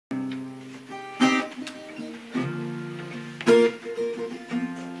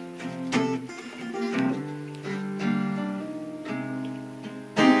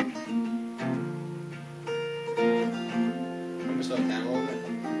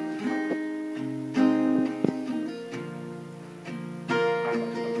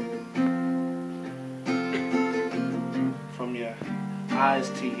eyes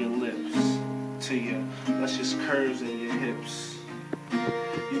to your lips, to your luscious curves and your hips.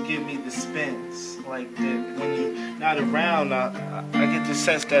 You give me the spins like that. When you're not around, I get the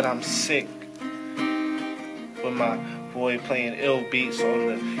sense that I'm sick. With my boy playing ill beats on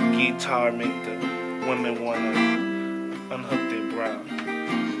the guitar, make the women wanna unhook their brow.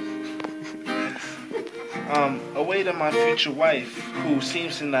 Away to my future wife, who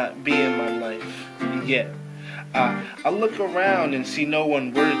seems to not be in my life yet. I look around and see no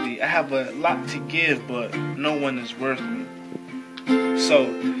one worthy. I have a lot to give, but no one is worth me. So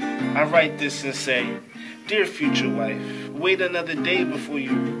I write this and say, dear future wife, wait another day before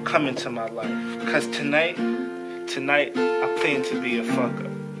you come into my life. Cause tonight I plan to be a fuck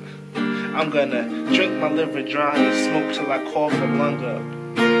up. I'm gonna drink my liver dry and smoke till I cough a lung up.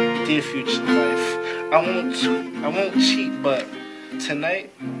 Dear future wife, I won't cheat, but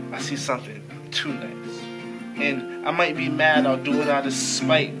tonight I see something too nice. And I might be mad, I'll do it out of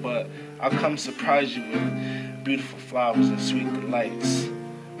spite, but I'll come surprise you with beautiful flowers and sweet delights.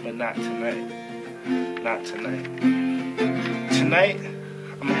 But not tonight. Not tonight. Tonight,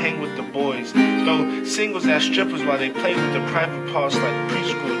 I'm gonna hang with the boys, throw singles at strippers while they play with the private parts like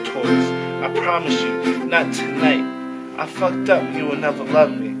preschool toys. I promise you, not tonight. I fucked up, you will never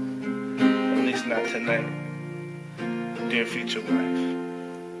love me. At least not tonight. Dear future wife.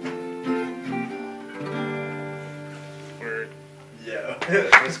 Yeah,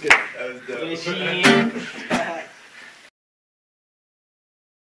 that was good. That was dope.